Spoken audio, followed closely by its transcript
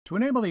To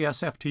enable the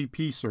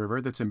sFTP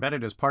server that's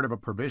embedded as part of a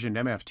provisioned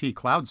Mft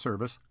cloud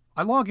service,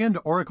 I log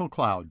into Oracle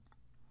Cloud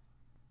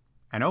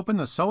and open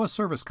the SOA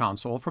Service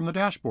Console from the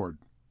dashboard.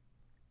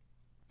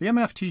 The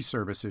Mft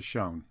service is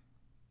shown.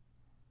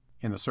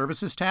 In the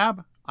Services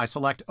tab, I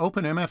select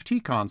Open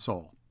Mft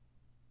Console.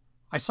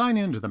 I sign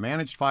in to the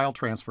Managed File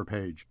Transfer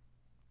page.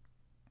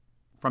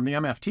 From the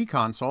Mft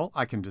console,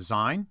 I can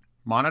design,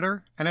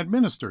 monitor, and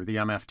administer the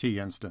Mft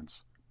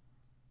instance.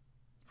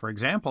 For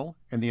example,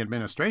 in the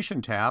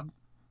Administration tab,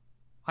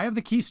 I have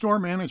the Key Store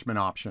Management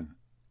option.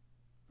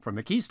 From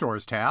the Key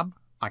Stores tab,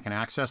 I can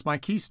access my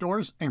key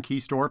stores and key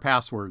store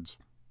passwords.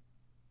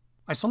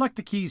 I select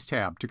the Keys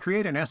tab to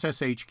create an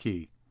SSH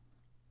key.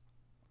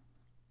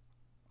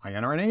 I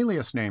enter an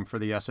alias name for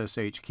the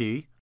SSH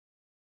key,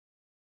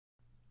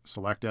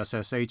 select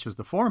SSH as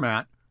the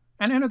format,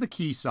 and enter the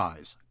key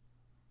size.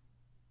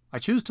 I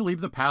choose to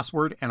leave the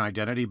password and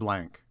identity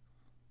blank.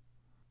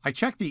 I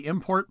check the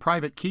Import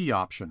Private Key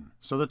option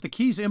so that the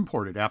key is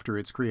imported after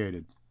it's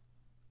created.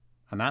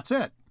 And that's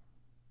it.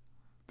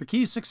 The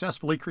key is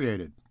successfully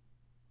created.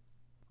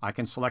 I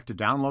can select to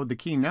download the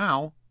key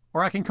now,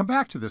 or I can come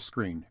back to this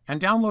screen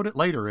and download it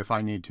later if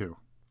I need to.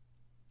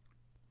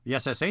 The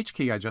SSH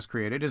key I just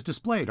created is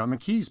displayed on the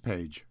Keys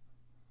page.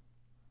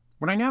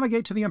 When I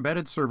navigate to the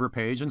Embedded Server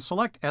page and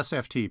select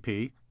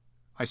sFTP,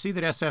 I see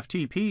that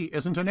sFTP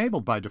isn't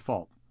enabled by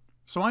default,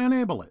 so I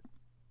enable it.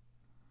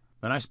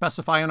 Then I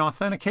specify an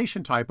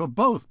authentication type of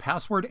both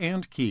password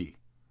and key.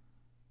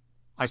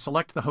 I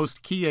select the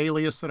host key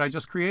alias that I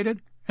just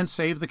created and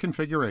save the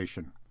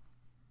configuration.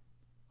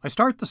 I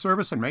start the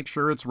service and make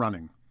sure it's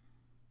running.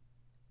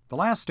 The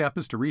last step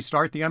is to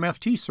restart the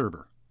Mft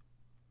server.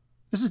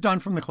 This is done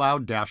from the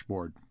Cloud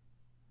dashboard.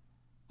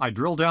 I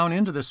drill down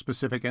into this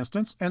specific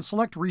instance and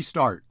select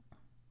Restart.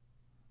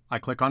 I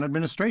click on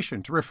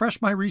Administration to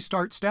refresh my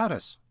restart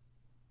status.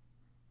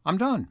 I'm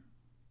done.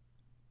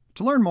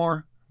 To learn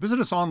more, visit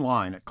us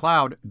online at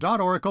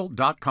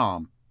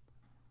cloud.oracle.com.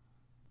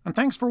 And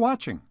thanks for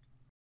watching.